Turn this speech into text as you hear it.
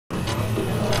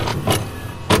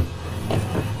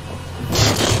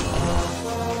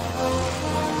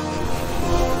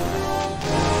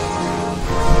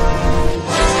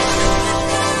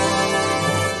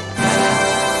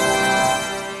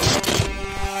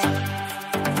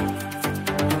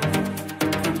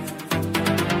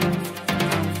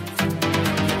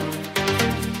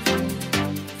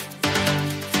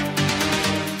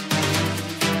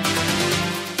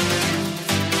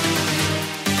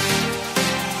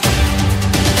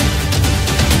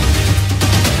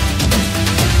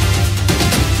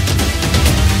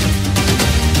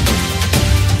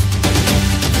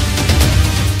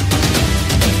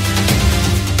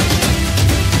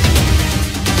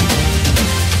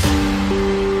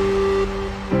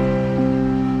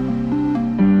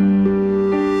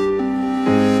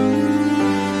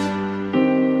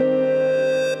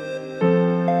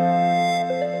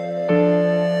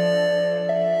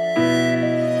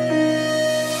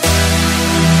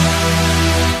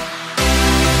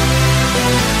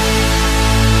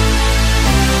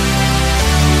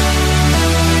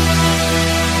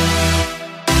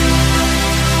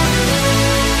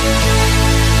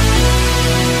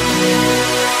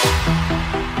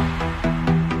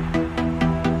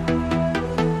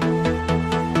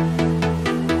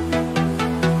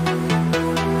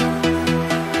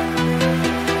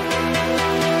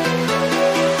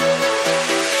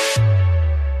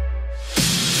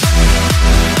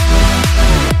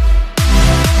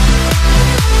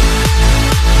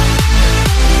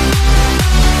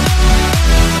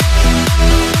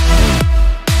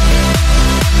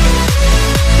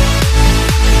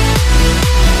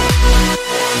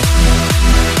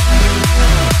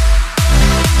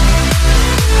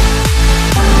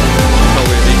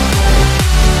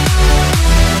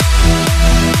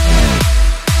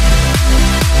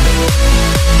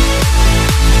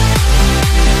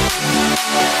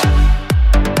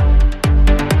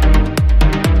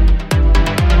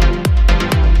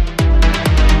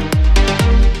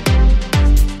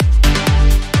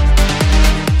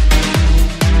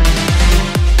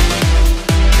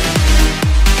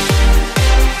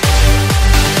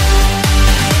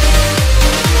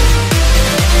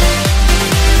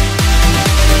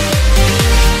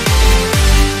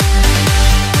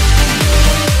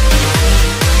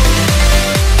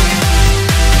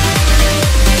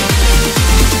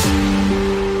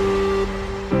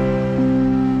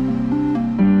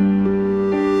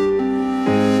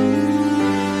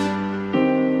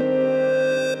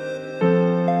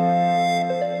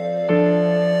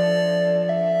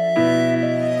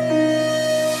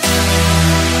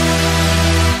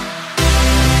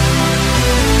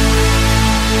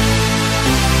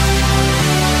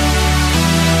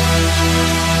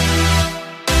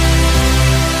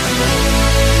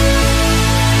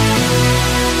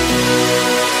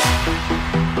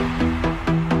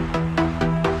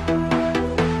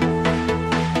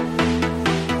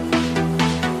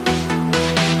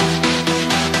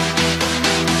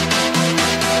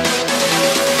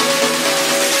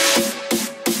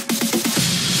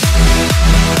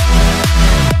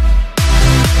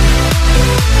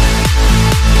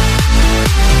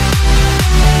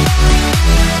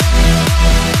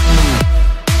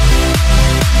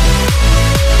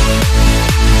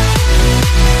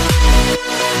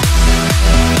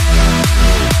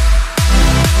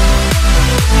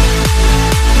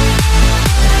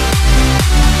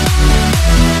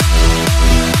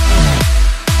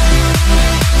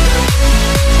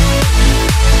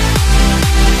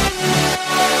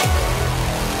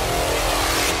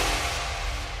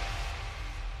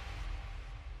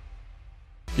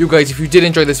You guys, if you did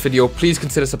enjoy this video, please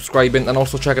consider subscribing and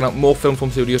also checking out more Film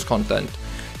Studios content.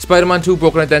 Spider-Man 2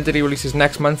 Broken Identity releases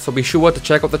next month, so be sure to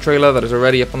check out the trailer that is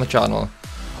already up on the channel.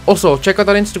 Also, check out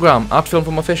our Instagram,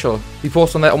 @FilmFilmOfficial. We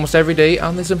post on there almost every day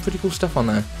and there's some pretty cool stuff on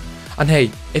there. And hey,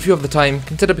 if you have the time,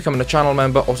 consider becoming a channel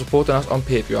member or supporting us on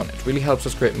Patreon. It really helps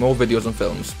us create more videos and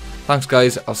films. Thanks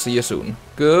guys, I'll see you soon.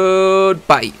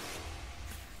 Goodbye.